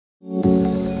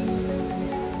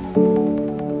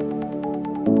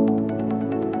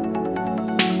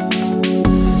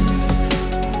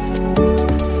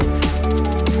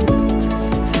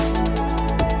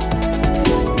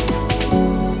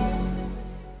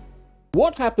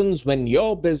What happens when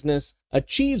your business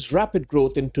achieves rapid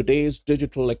growth in today's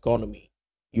digital economy?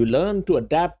 You learn to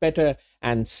adapt better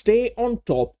and stay on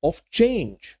top of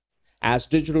change. As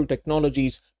digital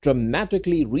technologies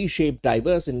dramatically reshape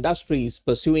diverse industries,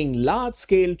 pursuing large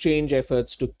scale change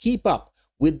efforts to keep up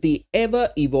with the ever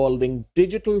evolving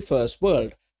digital first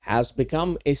world has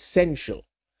become essential.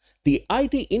 The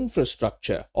IT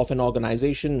infrastructure of an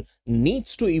organization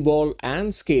needs to evolve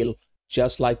and scale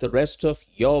just like the rest of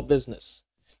your business.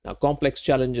 Now, complex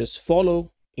challenges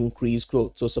follow increased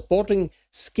growth. So, supporting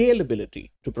scalability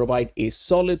to provide a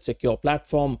solid, secure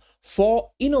platform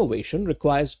for innovation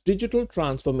requires digital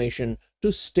transformation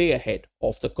to stay ahead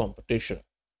of the competition.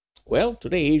 Well,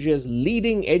 today Asia's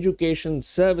leading education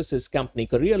services company,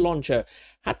 Career Launcher,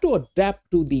 had to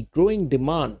adapt to the growing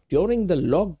demand during the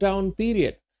lockdown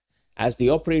period. As the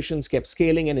operations kept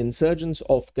scaling, an insurgence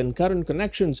of concurrent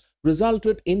connections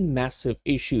resulted in massive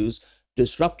issues,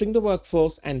 disrupting the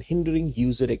workforce and hindering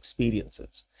user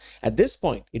experiences. At this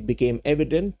point, it became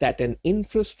evident that an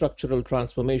infrastructural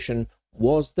transformation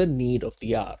was the need of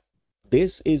the hour.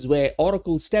 This is where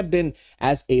Oracle stepped in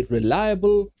as a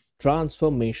reliable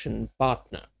transformation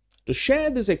partner. To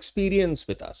share this experience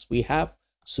with us, we have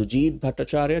Sujit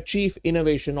Bhattacharyya, Chief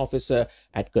Innovation Officer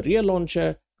at Career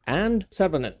Launcher, and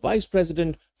Saravanan, Vice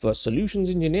President for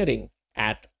Solutions Engineering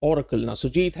at Oracle. Now,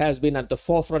 Sujit has been at the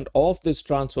forefront of this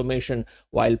transformation,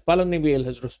 while Palanivel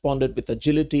has responded with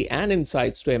agility and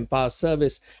insights to empower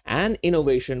service and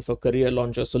innovation for Career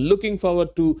Launcher. So, looking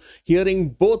forward to hearing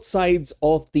both sides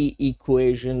of the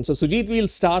equation. So, Sujit, we'll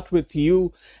start with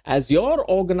you. As your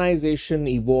organization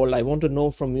evolved, I want to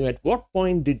know from you, at what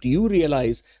point did you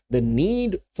realize the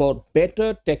need for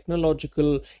better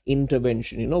technological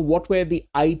intervention? What were the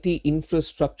IT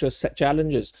infrastructure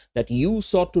challenges that you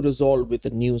sought to resolve with a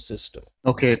new system?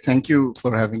 Okay, thank you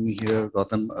for having me here,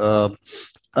 Gautam.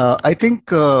 I think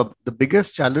the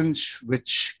biggest challenge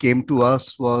which came to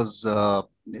us was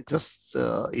during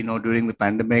the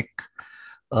pandemic.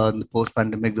 In the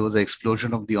post-pandemic, there was an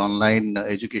explosion of the online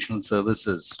educational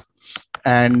services,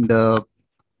 and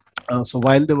so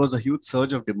while there was a huge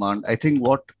surge of demand, I think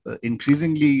what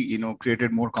increasingly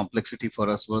created more complexity for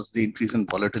us was the increase in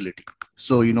volatility.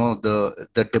 So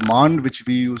the demand which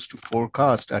we used to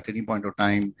forecast at any point of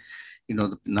time,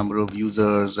 the number of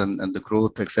users and the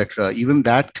growth, etc., even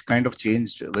that kind of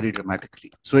changed very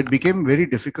dramatically. So it became very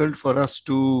difficult for us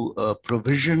to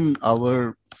provision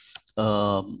our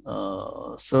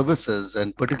services,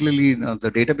 and particularly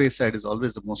the database side is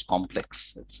always the most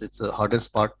complex. It's the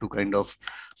hardest part to kind of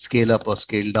scale up or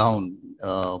scale down.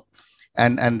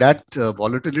 And that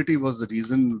volatility was the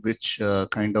reason which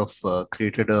kind of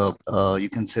created you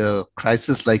can say, a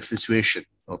crisis-like situation.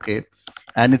 Okay.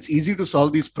 And it's easy to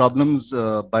solve these problems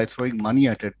by throwing money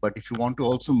at it. But if you want to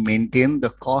also maintain the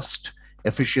cost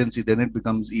efficiency, then it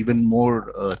becomes even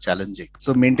more challenging.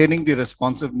 So maintaining the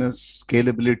responsiveness,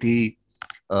 scalability,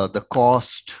 the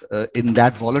cost in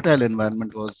that volatile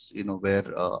environment was, where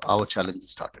our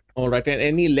challenges started. All right, and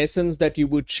any lessons that you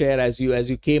would share as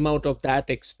you came out of that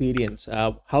experience?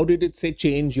 How did it say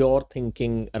change your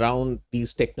thinking around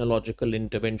these technological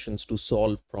interventions to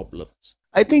solve problems?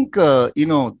 I think,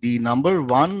 the number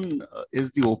one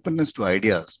is the openness to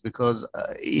ideas, because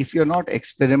if you're not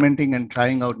experimenting and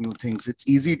trying out new things, it's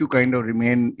easy to kind of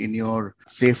remain in your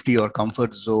safety or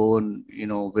comfort zone,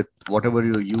 with whatever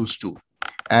you're used to.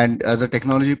 And as a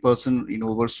technology person,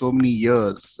 over so many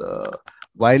years,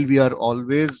 while we are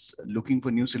always looking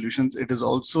for new solutions, it is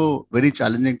also very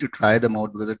challenging to try them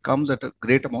out because it comes at a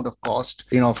great amount of cost,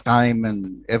 of time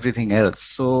and everything else.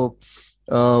 So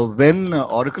when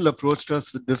Oracle approached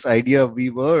us with this idea, we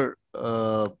were,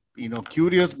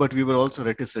 curious, but we were also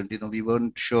reticent. We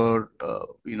weren't sure,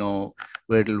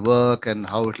 where it'll work and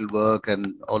how it'll work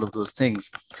and all of those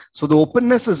things. So the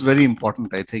openness is very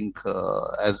important, I think,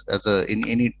 in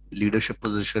any leadership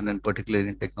position, and particularly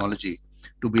in technology,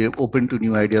 to be open to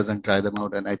new ideas and try them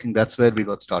out. And I think that's where we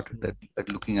got started at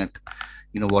looking at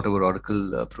whatever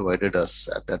Oracle provided us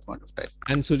at that point of time.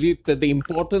 And Sujit, the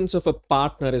importance of a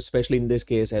partner, especially in this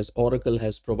case, as Oracle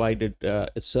has provided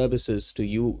services to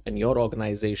you and your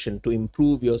organization to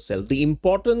improve yourself, the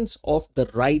importance of the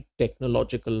right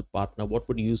technological partner, what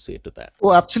would you say to that?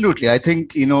 Oh, absolutely. I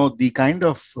think, the kind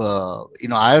of,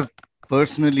 I've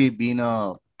personally been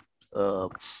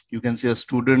you can say, a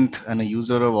student and a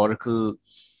user of Oracle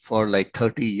for like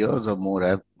 30 years or more.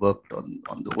 I've worked on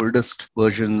the oldest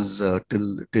versions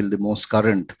till the most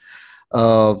current.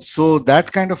 So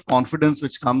that kind of confidence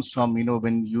which comes from,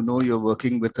 when you're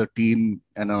working with a team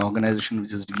and an organization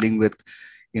which is dealing with,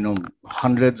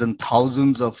 hundreds and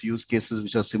thousands of use cases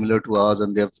which are similar to ours,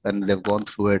 and they've gone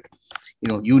through it.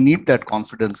 you need that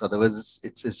confidence. Otherwise,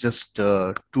 it's just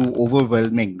too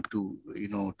overwhelming to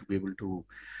be able to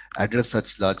address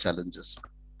such large challenges.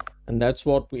 And that's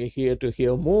what we're here to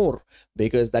hear more,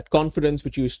 because that confidence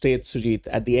which you state, Sujit,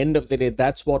 at the end of the day,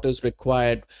 that's what is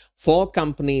required for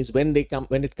companies when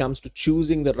it comes to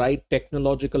choosing the right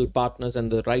technological partners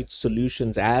and the right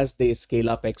solutions as they scale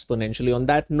up exponentially. On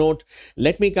that note,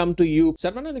 let me come to you,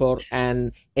 Saravanan, for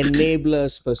an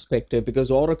enabler's perspective, because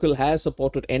Oracle has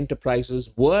supported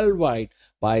enterprises worldwide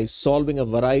by solving a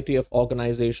variety of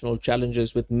organizational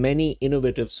challenges with many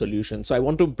innovative solutions. So I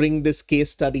want to bring this case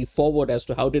study forward as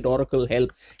to how did Oracle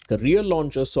help career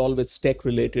launchers solve its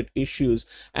tech-related issues,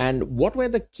 and what were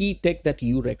the key tech that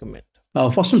you recommend?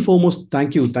 First and foremost,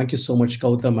 thank you. Thank you so much,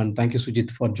 Gautam, and thank you,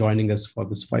 Sujit, for joining us for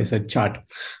this fireside chat.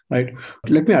 Right.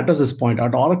 Let me address this point.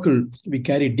 At Oracle, we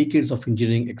carry decades of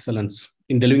engineering excellence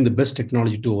in delivering the best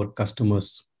technology to our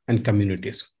customers and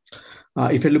communities.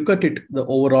 If you look at it, the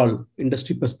overall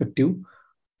industry perspective,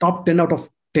 top 10 out of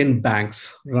 10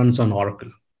 banks runs on Oracle.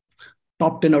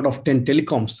 Top 10 out of 10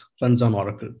 telecoms runs on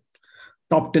Oracle.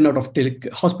 Top 10 out of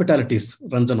hospitalities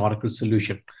runs on Oracle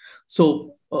solution.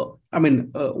 So,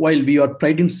 while we are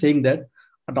pride in saying that,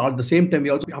 at the same time, we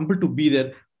are also humble to be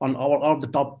there on all of the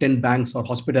top 10 banks or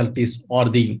hospitalities or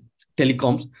the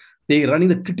telecoms. They running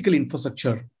the critical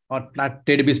infrastructure or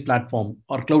database platform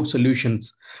or cloud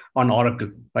solutions on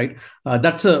Oracle, right?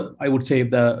 That's I would say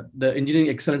the engineering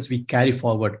excellence we carry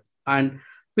forward. And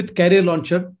with Career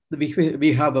Launcher,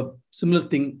 we have a similar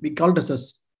thing. We call it as a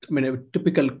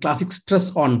typical classic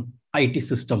stress on IT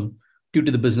system due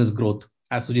to the business growth,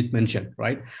 as Sujit mentioned,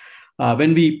 right?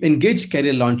 When we engaged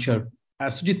Career Launcher,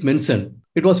 as Sujit mentioned,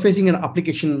 it was facing an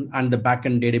application and the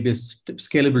backend database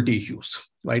scalability issues,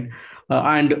 right?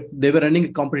 And they were running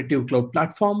a competitive cloud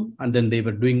platform, and then they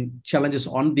were doing challenges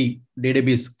on the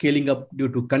database scaling up due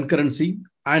to concurrency,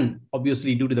 and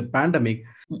obviously due to the pandemic,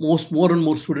 more and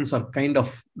more students are kind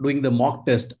of doing the mock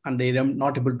test, and they are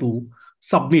not able to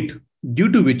submit.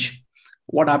 Due to which,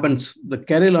 what happens? The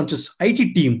Career Launcher's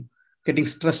IT team getting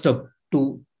stressed up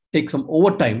to take some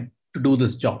overtime to do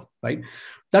this job, right?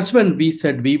 That's when we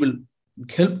said we will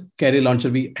help Career Launcher.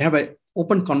 We have an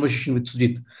open conversation with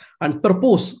Sujit and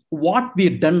propose what we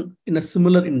had done in a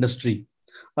similar industry,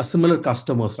 a similar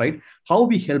customers, right? How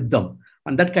we help them,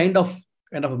 and that kind of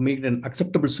made an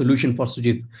acceptable solution for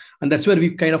Sujit. And that's where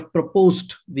we kind of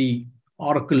proposed the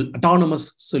Oracle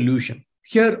Autonomous solution.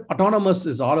 Here, autonomous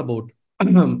is all about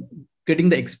getting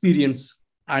the experience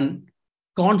and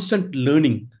constant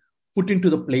learning put into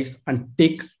the place and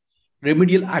take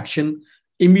remedial action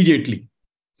immediately,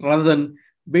 rather than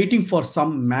waiting for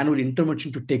some manual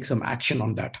intervention to take some action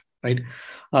on that, right?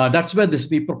 That's where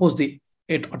we propose the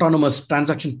autonomous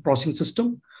transaction processing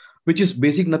system, which is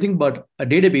basic nothing but a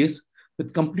database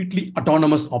with completely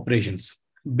autonomous operations,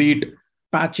 be it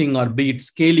patching or be it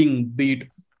scaling, be it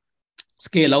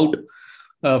scale out,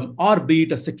 or be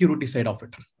it a security side of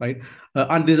it, right?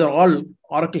 And these are all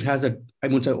Oracle has I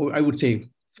would say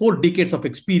 4 decades of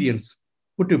experience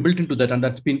built into that, and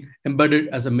that's been embedded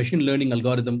as a machine learning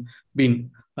algorithm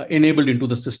being enabled into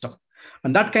the system.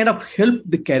 And that kind of helped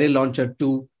the Career Launcher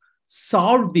to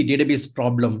solve the database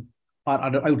problem, or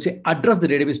I would say address the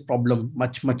database problem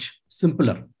much, much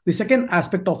simpler. The second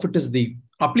aspect of it is the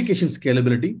application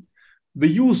scalability. We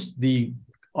use the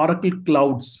Oracle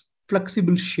Cloud's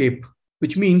flexible shape,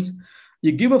 which means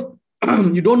you give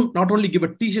you don't not only give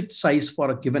a t-shirt size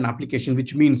for a given application,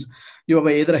 which means you have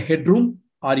either a headroom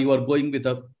or you are going with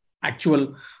a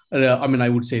actual, I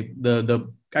would say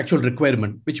the actual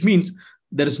requirement, which means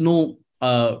there is no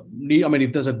need.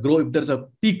 If there's a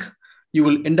peak, you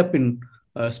will end up in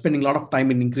spending a lot of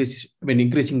time in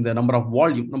increasing the number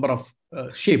of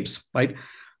shapes, right?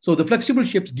 So the flexible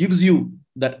shapes gives you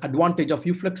that advantage of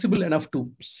you flexible enough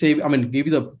to give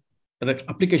you the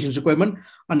applications requirement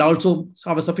and also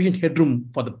have a sufficient headroom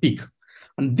for the peak.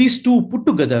 And these two put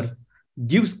together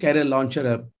gives Career Launcher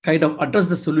a kind of address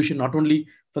the solution not only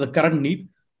for the current need,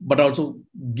 but also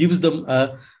gives them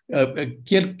a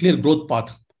clear growth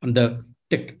path on the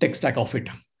tech stack of it.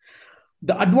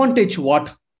 The advantage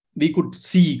what we could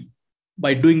see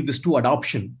by doing this two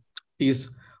adoption is,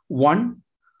 one,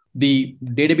 the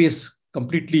database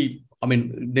completely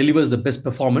delivers the best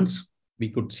performance. We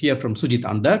could hear from Sujit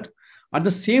on that. At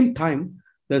the same time,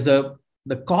 there's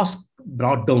the cost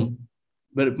brought down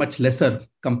very much lesser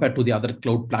compared to the other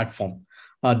cloud platform.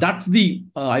 That's the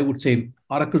I would say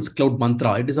Oracle's cloud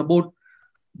mantra. It is about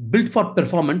built for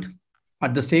performance,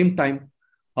 at the same time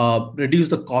reduce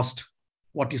the cost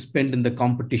what you spend in the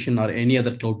competition or any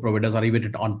other cloud providers or even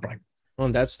it on-prem. Oh,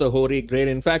 that's the holy grail.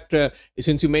 In fact,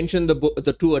 since you mentioned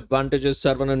the two advantages,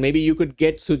 Sarvanan, maybe you could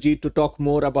get Sujit to talk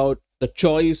more about the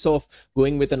choice of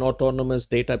going with an autonomous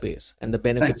database and the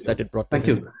Thank benefits you. that it brought to Thank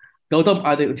him. you.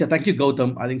 Gautam, thank you,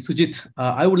 Gautam. I think, Sujit,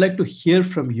 I would like to hear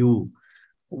from you.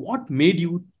 What made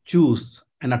you choose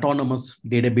an autonomous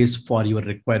database for your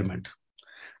requirement?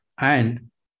 And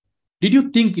did you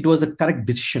think it was a correct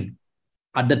decision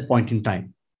at that point in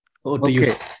time? Over to you.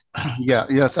 Okay. Yeah,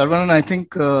 Sarvanan, I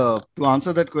think to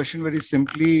answer that question very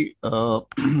simply,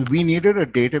 we needed a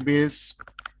database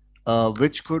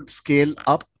which could scale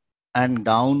up and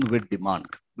down with demand,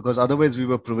 because otherwise we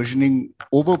were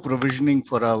over provisioning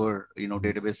for our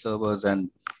database servers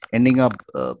and ending up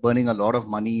burning a lot of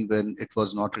money when it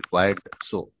was not required.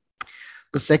 So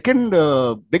the second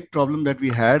big problem that we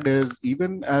had is,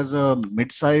 even as a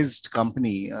mid-sized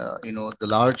company, the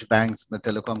large banks, the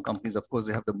telecom companies, of course,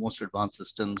 they have the most advanced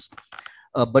systems.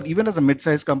 But even as a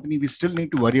mid-sized company, we still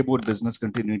need to worry about business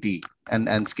continuity and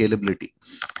scalability.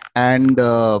 And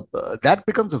that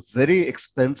becomes a very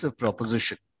expensive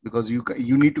proposition, because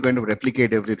you need to kind of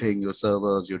replicate everything, your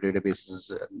servers, your databases,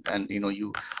 and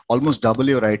you almost double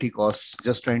your IT costs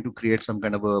just trying to create some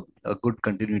kind of a good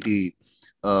continuity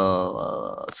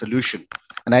solution.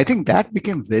 And I think that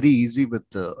became very easy with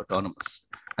autonomous.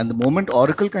 And the moment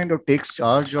Oracle kind of takes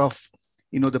charge of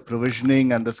the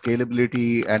provisioning and the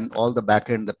scalability and all the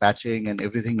backend, the patching and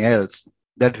everything else,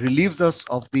 that relieves us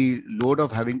of the load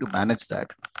of having to manage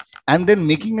that, and then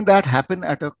making that happen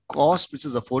at a cost which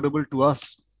is affordable to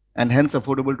us and hence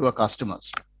affordable to our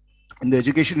customers. In the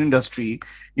education industry,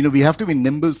 we have to be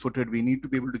nimble footed. We need to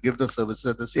be able to give the services.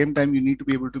 At the same time, you need to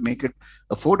be able to make it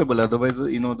affordable. Otherwise,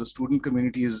 the student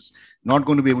community is not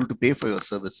going to be able to pay for your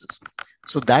services.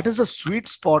 So that is a sweet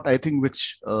spot, I think,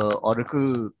 which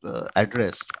Oracle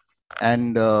addressed.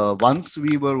 And once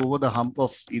we were over the hump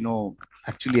of,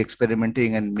 actually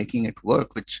experimenting and making it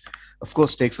work, which of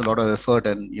course takes a lot of effort,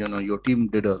 and, your team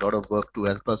did a lot of work to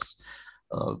help us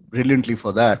brilliantly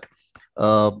for that.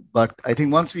 But I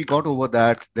think once we got over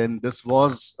that, then this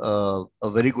was a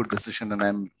very good decision,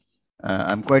 and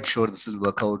I'm quite sure this will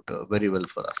work out very well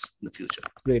for us in the future.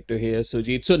 Great to hear,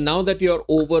 Sujit. So now that you're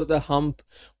over the hump,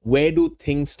 where do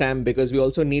things stand? Because we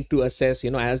also need to assess,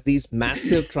 as these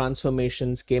massive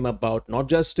transformations came about, not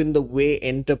just in the way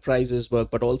enterprises work,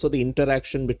 but also the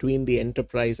interaction between the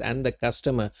enterprise and the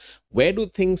customer. Where do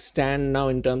things stand now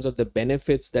in terms of the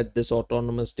benefits that this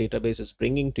autonomous database is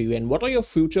bringing to you? And what are your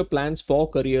future plans for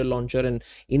Career Launcher? And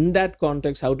in that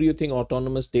context, how do you think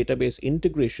autonomous database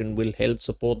integration will help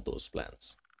support those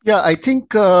plans? Yeah, I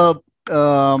think,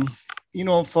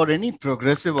 for any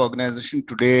progressive organization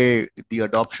today, the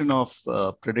adoption of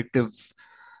predictive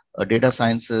data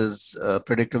sciences,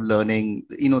 predictive learning,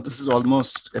 this is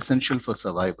almost essential for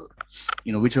survival,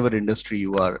 whichever industry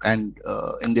you are. And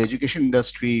in the education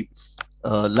industry,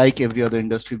 like every other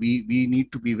industry, we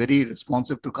need to be very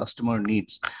responsive to customer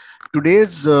needs.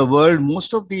 Today's world,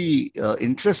 most of the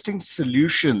interesting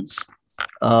solutions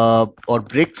or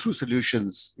breakthrough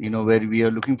solutions, where we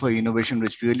are looking for innovation,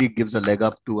 which really gives a leg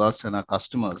up to us and our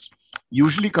customers,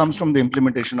 usually comes from the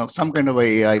implementation of some kind of a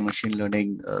AI machine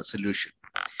learning solution.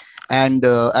 And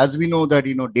as we know that,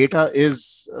 data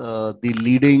is the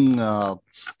leading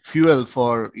fuel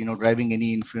for, driving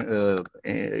any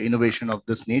innovation of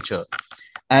this nature.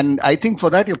 And I think for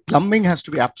that, your plumbing has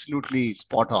to be absolutely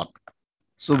spot on.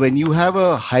 So when you have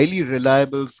a highly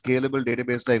reliable, scalable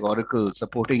database like Oracle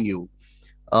supporting you,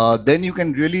 then you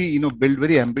can really, build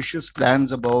very ambitious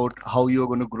plans about how you're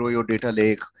going to grow your data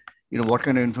lake, what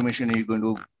kind of information are you going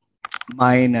to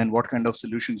mine, and what kind of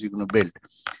solutions you're going to build.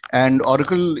 And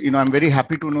Oracle, I'm very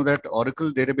happy to know that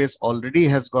Oracle database already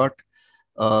has got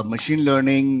machine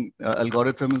learning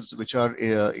algorithms which are,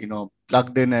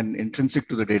 plugged in and intrinsic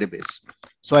to the database.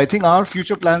 So I think our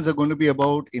future plans are going to be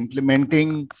about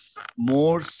implementing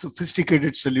more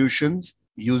sophisticated solutions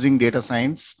using data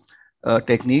science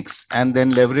techniques, and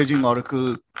then leveraging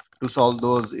Oracle to solve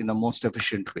those in a most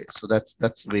efficient way. So that's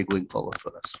the way going forward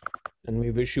for us. And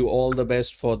we wish you all the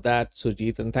best for that,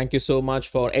 Sujit. And thank you so much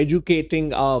for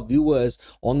educating our viewers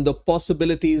on the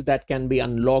possibilities that can be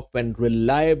unlocked when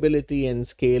reliability and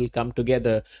scale come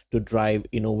together to drive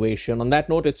innovation. On that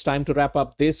note, it's time to wrap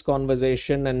up this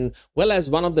conversation. And well, as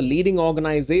one of the leading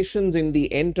organizations in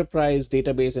the enterprise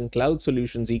database and cloud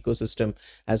solutions ecosystem,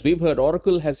 as we've heard,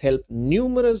 Oracle has helped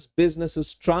numerous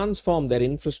businesses transform their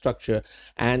infrastructure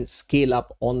and scale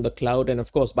up on the cloud. And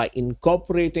of course, by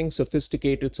incorporating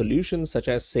sophisticated solutions such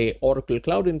as, say, Oracle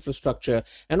Cloud Infrastructure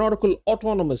and Oracle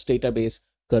Autonomous Database,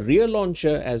 Career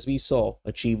Launcher, as we saw,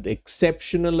 achieved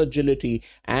exceptional agility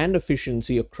and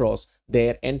efficiency across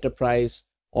their enterprise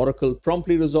Oracle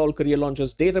promptly resolved Career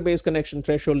Launcher's database connection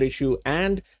threshold issue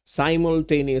and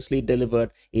simultaneously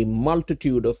delivered a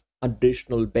multitude of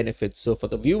additional benefits. So for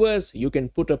the viewers, you can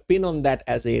put a pin on that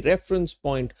as a reference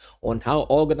point on how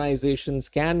organizations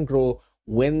can grow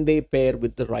when they pair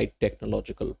with the right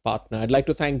technological partner. I'd like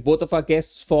to thank both of our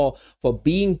guests for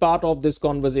being part of this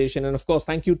conversation. And of course,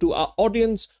 thank you to our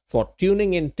audience for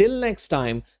tuning in. Till next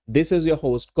time, this is your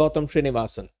host, Gautam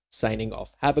Srinivasan, signing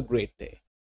off. Have a great day.